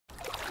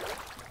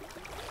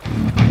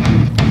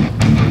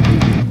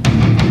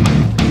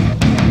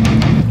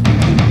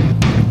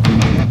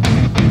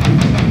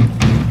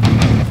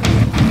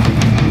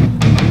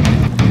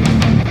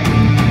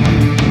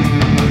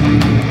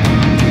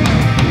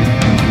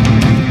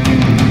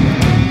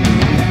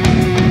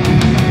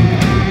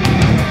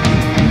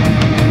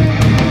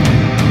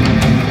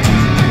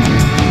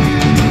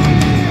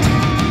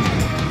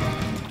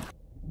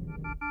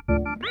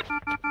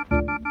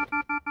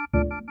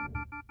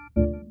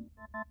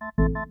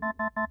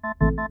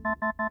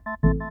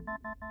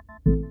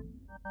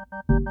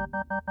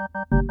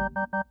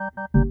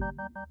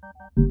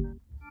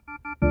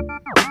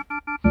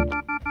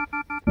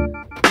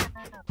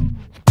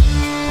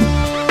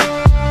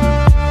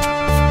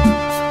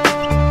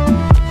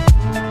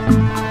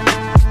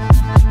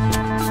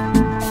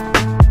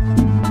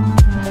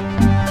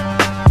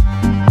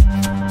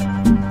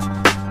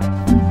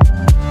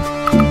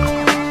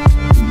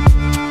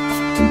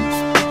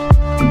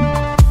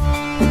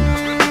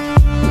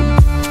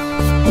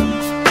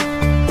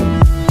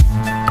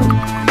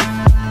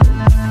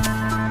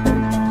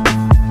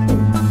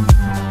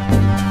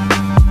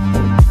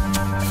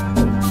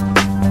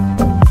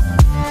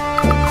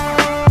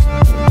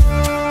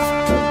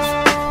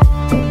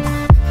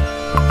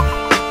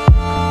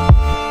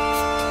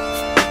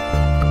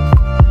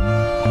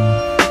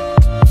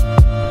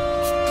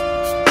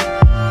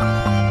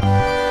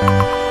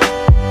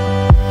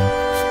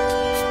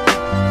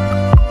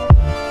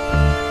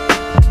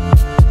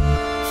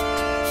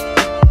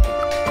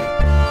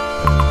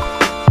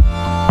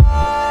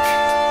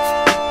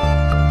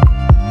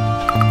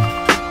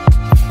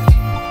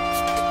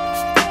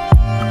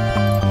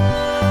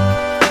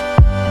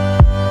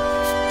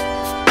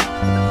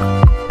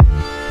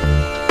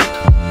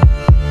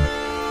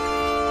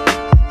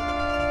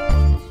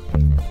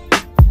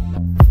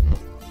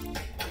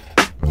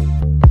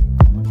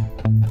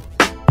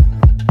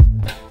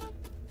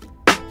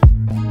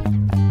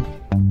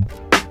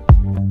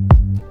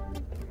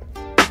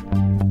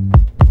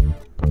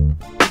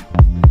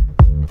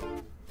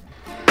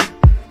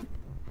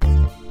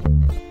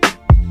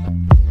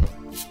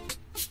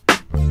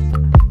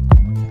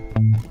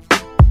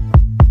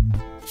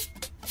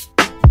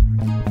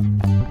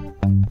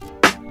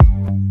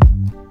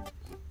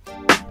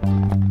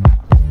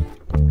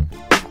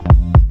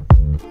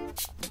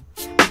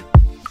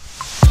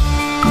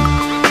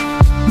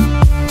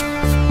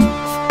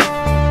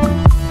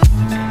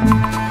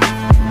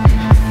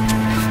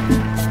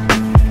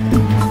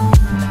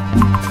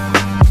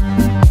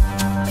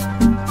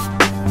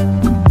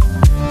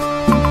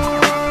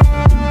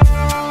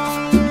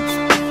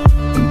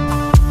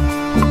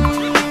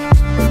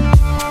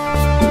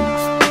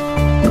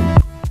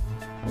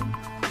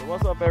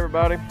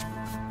Everybody,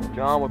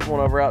 John with One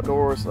Over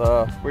Outdoors.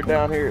 We're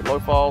down here at Low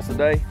Falls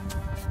today.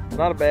 It's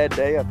not a bad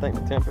day. I think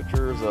the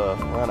temperature is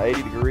around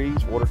 80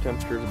 degrees. Water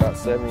temperature is about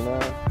 79.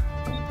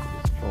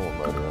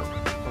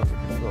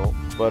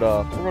 But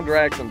we're gonna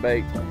drag some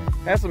bait.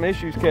 Had some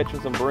issues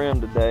catching some brim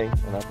today,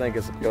 and I think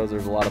it's because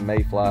there's a lot of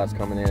mayflies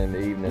coming in the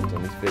evenings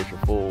and these fish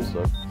are full.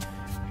 So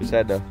just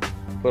had to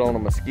put on a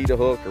mosquito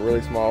hook, a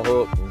really small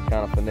hook, and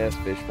kind of finesse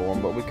fish for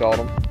them. But we caught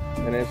them,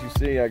 and as you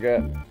see, I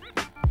got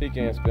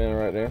pecan spinning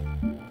right there.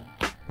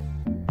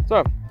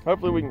 So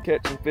hopefully we can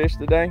catch some fish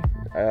today.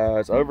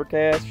 It's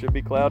overcast, should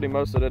be cloudy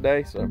most of the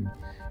day, so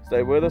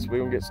stay with us. We're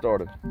gonna get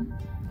started.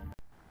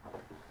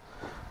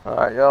 All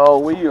right,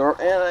 y'all, we are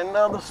in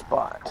another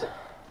spot.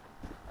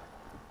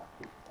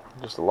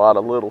 Just a lot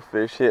of little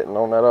fish hitting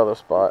on that other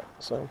spot.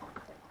 So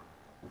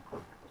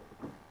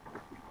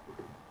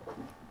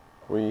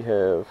we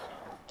have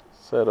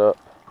set up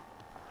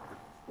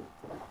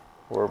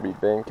where we've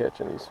been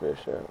catching these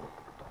fish at.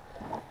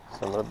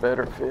 Some of the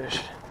better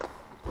fish.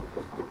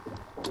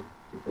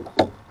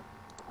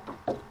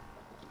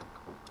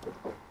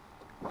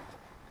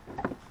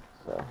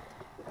 So.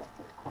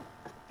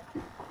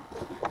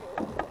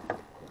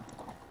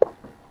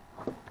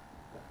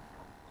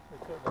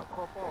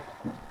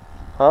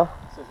 Huh?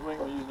 Since we ain't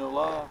gonna use no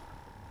live.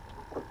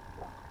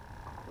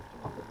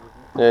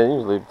 Yeah, you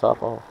just leave the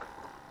top off.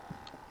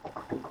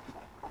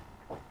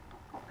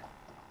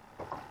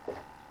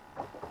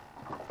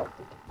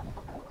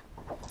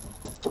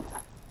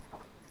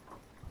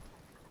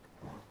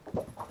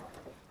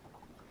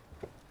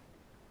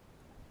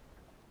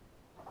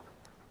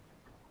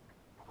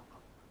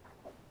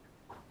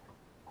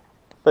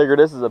 Figure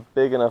this is a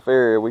big enough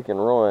area we can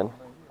run.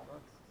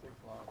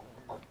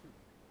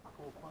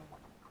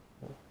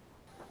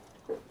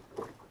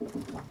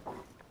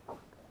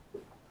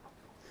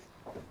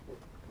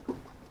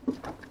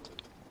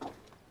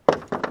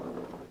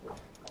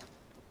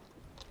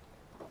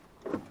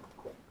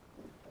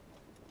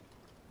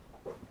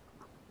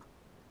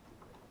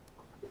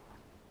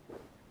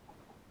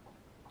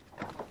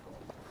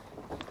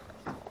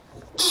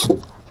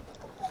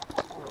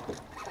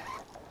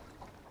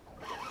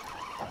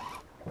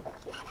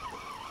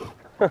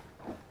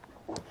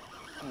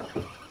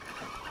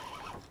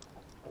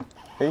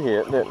 He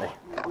hit, didn't he?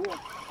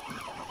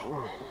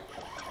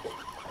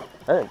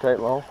 That didn't take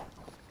long.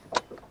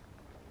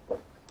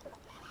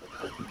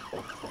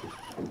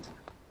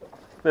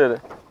 Did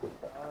it?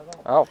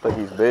 I don't think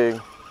he's big.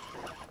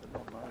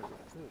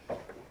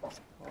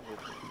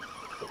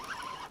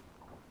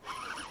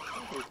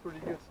 He's pretty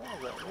good size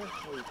out there.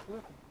 Where he's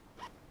flipping.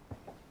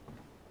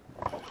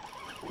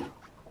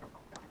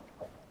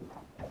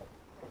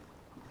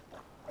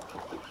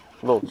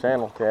 Little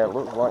channel cat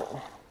looks like.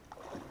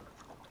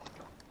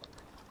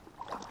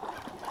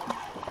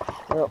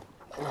 Yep.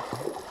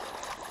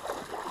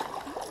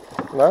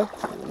 No?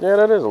 Yeah,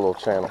 that is a little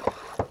channel.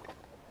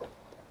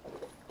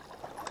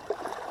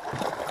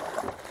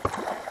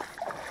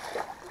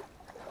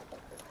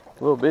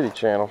 Little bitty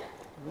channel.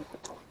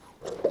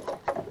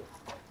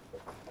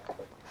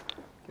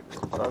 Get this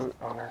boat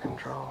under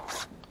control.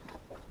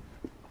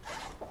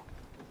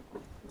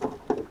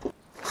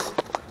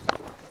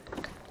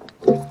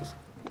 Is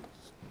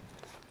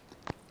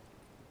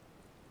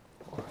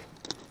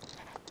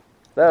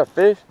that a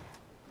fish?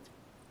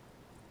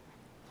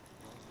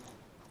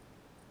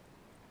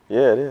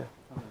 Yeah, it is.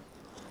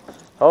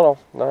 Hold on.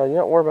 No, you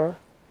don't worry about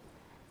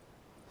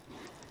it.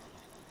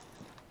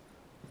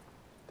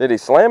 Did he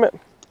slam it?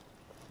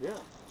 Yeah.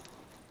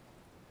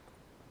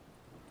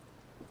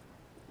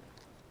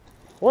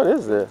 What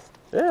is this?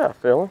 Yeah, I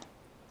feel him.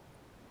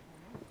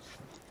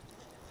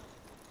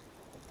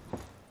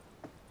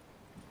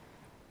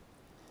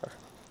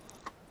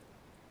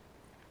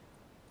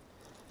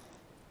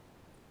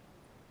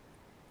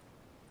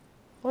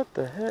 What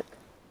the heck?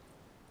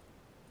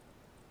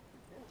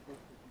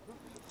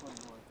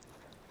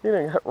 He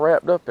didn't get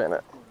wrapped up in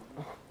it.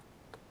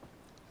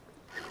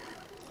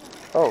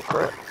 Oh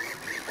crap.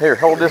 Here,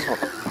 hold this one.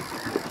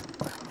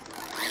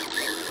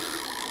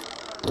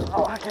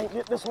 Oh, I can't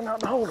get this one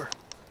out the holder.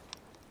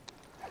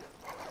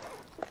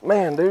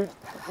 Man, dude.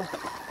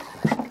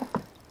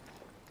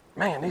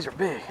 Man, these are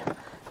big.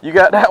 You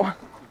got that one?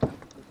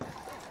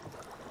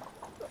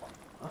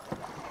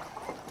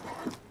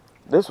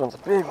 This one's a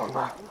big one,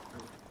 though.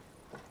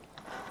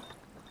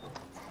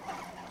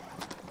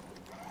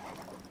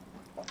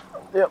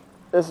 Yep,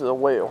 this is a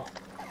whale.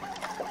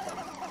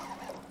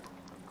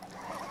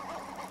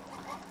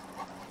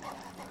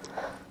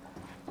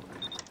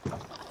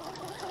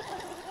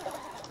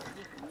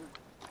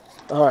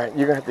 All right,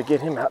 you're gonna have to get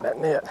him out that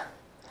net.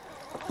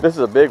 This is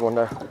a big one,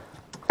 though.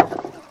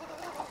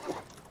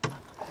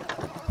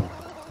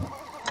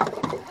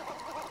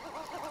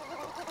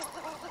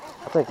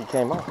 I think he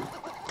came off.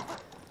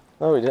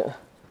 No, he didn't.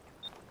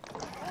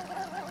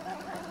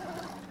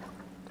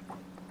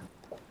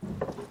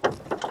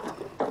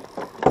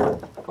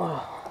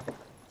 Oh.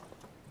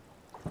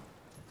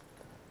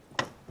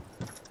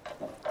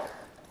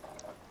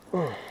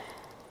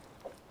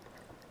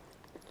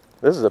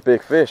 This is a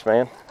big fish,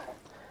 man.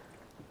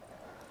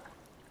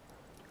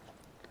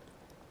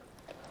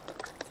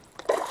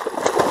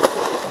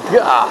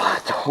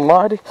 God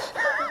almighty.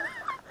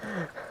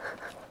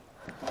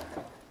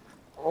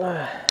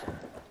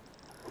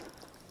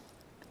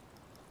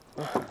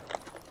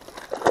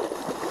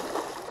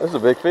 This is a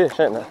big fish,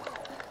 ain't it?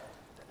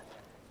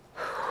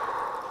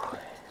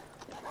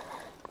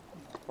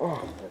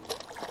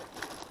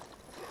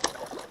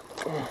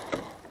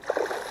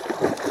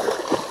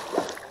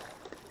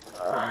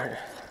 Alright.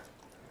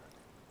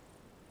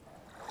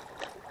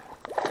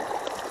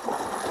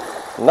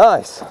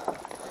 Nice.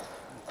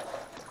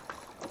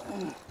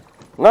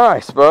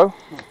 Nice, Bo.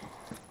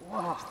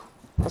 Wow.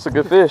 That's a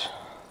good fish.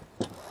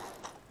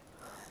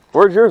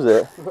 Where's yours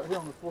at? Right here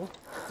on the floor.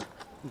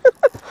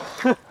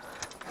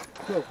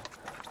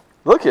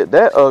 Look at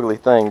that ugly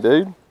thing,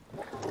 dude.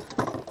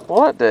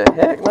 What the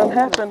heck? Nothing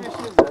happened. What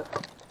fish is that?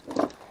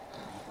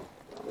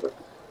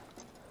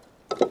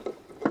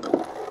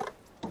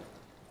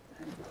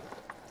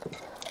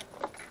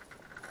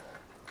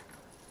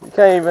 You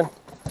can't even.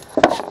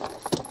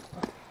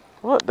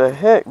 What the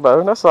heck,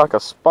 Bo? That's like a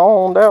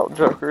spawned out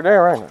joker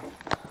there, ain't it?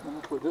 I'm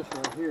gonna put this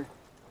right here.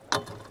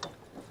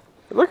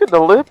 Look at the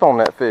lip on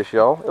that fish,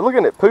 y'all. Look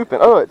at it pooping.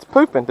 Oh, it's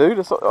pooping, dude.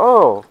 It's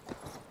oh.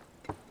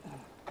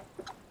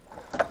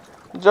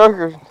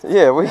 Joker,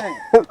 yeah, we.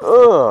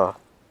 Ugh.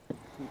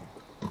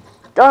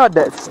 God,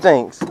 that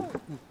stinks.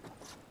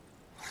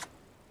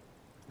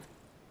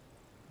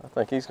 I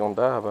think he's gonna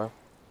die, Bo.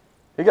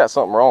 He got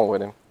something wrong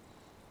with him.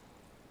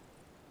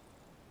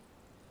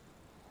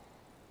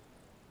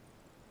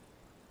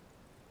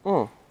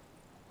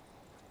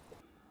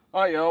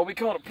 Alright, y'all, we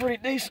caught a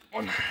pretty decent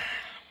one.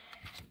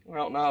 I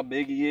don't know how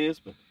big he is,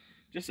 but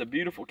just a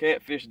beautiful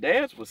catfish.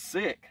 Dad's was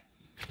sick.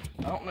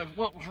 I don't know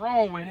what was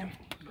wrong with him,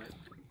 but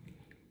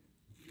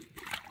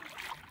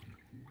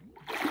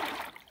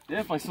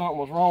definitely something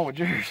was wrong with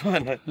yours,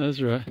 wasn't it?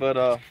 That's right.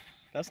 But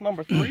that's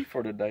number 3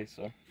 for today,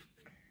 so.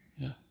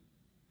 Yeah.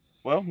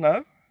 Well,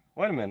 no.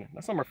 Wait a minute.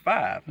 That's number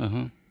 5.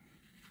 Uh-huh.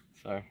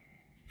 So.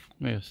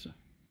 Yes.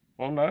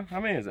 Well, no. How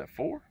many is that?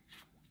 4?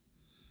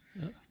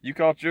 Yeah. You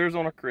caught yours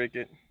on a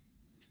cricket.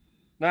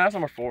 No, that's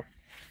number 4.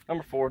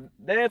 Number 4.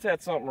 Dad's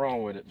had something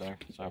wrong with it, though.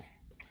 So.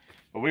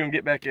 But we're going to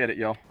get back at it,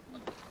 y'all.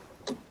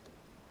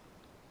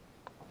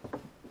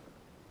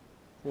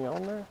 He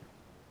on there?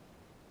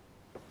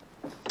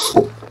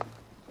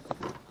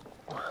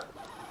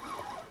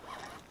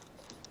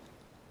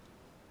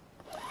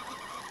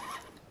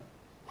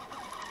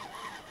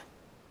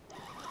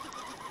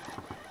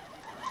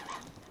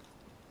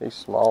 He's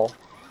small.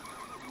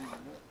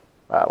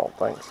 I don't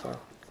think so.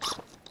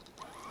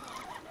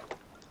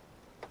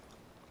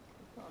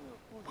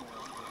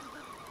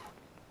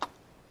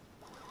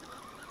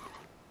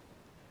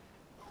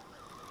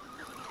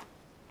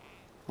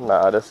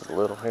 Nah, this is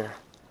little here.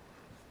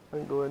 I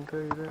can go ahead and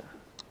tell you that.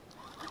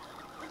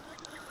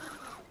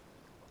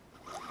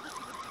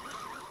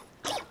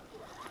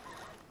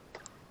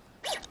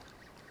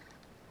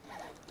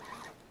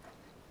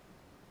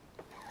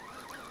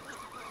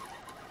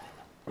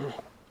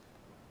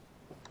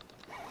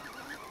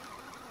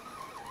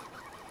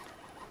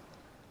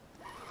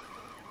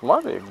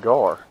 Might be a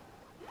gar.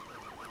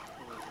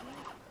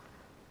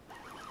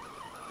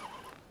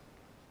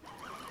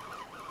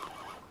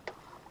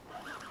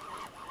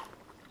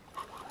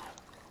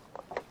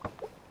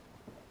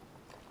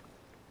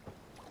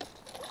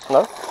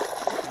 No?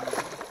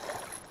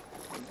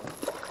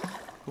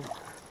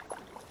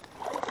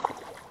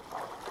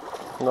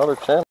 Another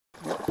channel.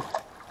 It's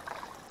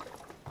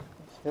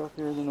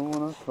healthier than the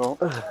one I caught.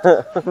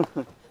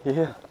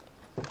 Yeah.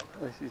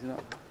 At least he's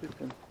not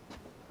flipping.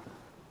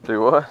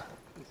 Do what? At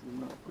least he's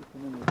not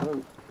flipping in the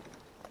boat.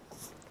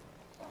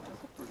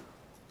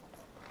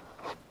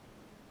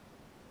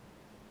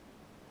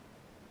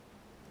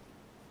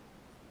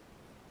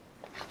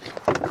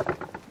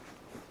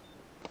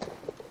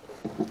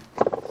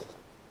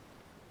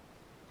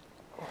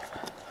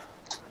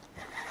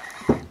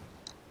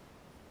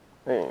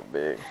 He ain't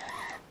big.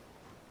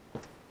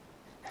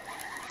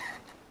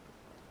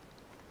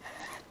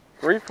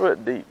 3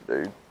 foot deep,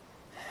 dude.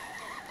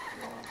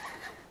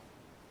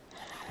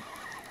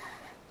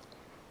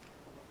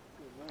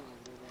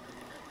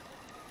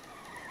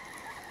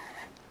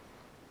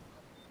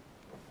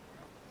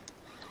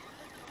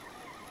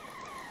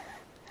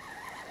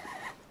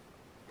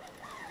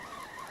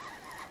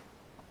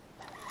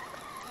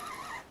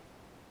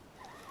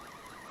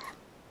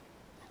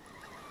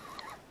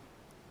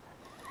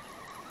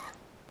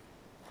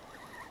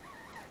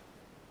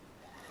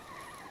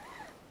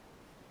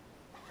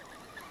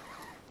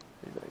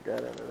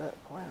 Got into that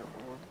planter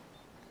board.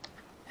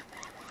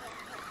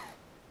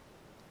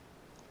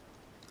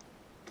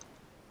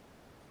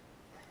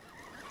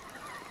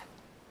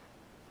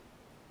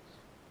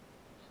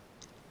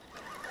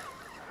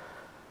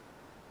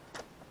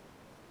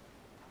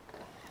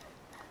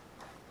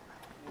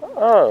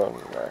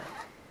 Oh no.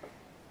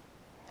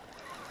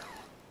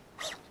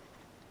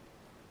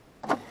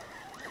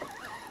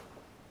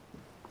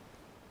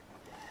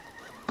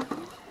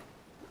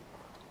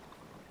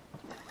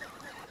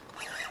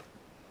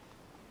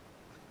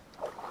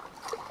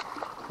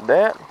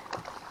 That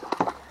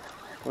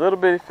little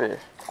bitty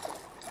fish.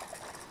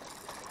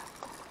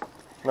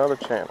 Another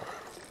channel.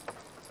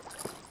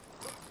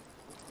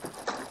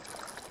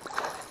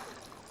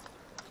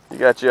 You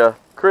got your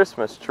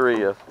Christmas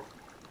tree of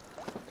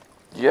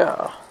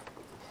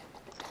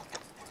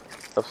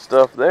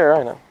stuff there,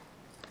 ain't it?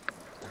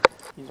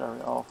 He's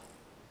already off.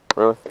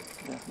 Really?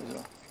 Yeah, he's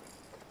off.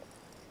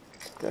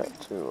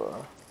 Got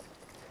to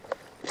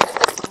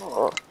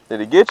did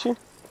he get you?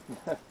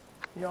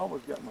 He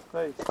almost got my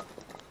face.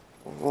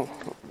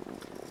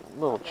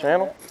 Little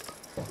channel.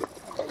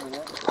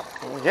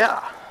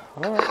 Yeah.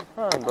 All right,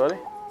 fine, buddy.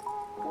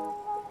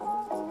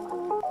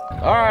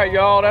 All right,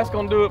 y'all. That's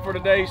gonna do it for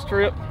today's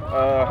trip.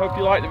 Hope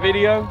you liked the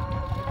video.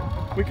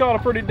 We caught a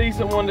pretty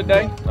decent one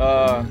today.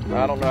 I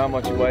don't know how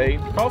much it weighed.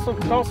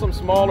 Caught some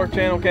smaller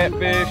channel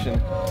catfish,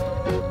 and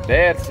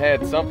Dad's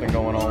had something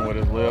going on with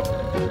his lip.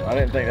 I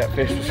didn't think that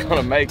fish was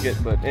gonna make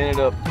it, but ended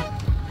up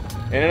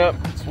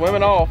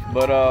swimming off.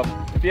 But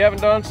if you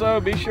haven't done so,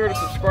 be sure to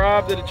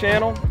subscribe to the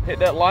channel, hit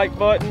that like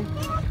button,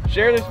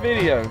 share this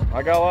video.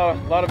 I got a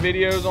lot of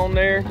videos on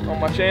there on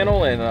my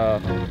channel, and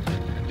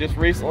just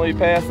recently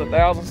passed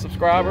 1,000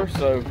 subscribers,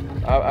 so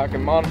I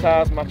can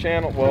monetize my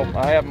channel. Well,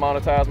 I have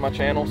monetized my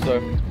channel, so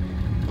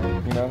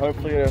you know,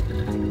 hopefully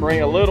it'll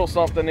bring a little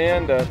something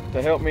in to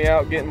help me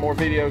out getting more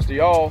videos to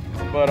y'all.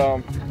 But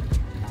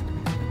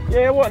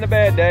yeah, it wasn't a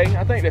bad day.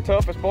 I think the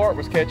toughest part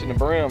was catching the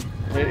brim.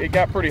 It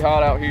got pretty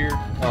hot out here.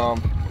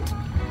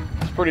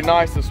 It's pretty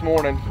nice this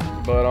morning,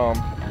 but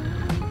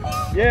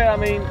yeah, I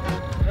mean,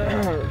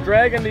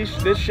 dragging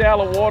this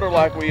shallow water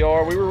like we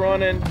are, we were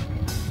running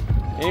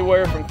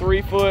anywhere from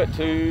 3 foot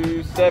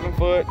to 7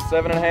 foot,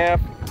 7.5,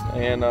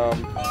 and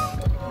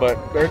but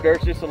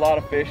there's just a lot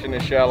of fish in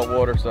this shallow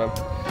water, so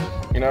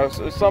you know,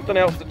 it's something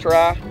else to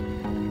try.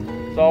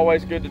 It's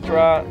always good to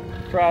try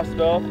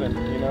stuff, and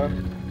you know,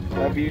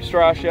 maybe you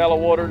try shallow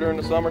water during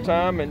the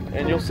summertime,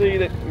 and you'll see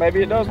that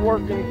maybe it does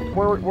work in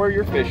where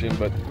you're fishing.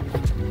 But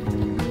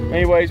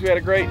anyways, we had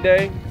a great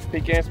day.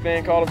 Pecan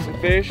Spin caught us some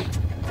fish,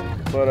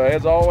 but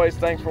as always,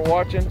 thanks for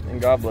watching,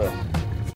 and God bless.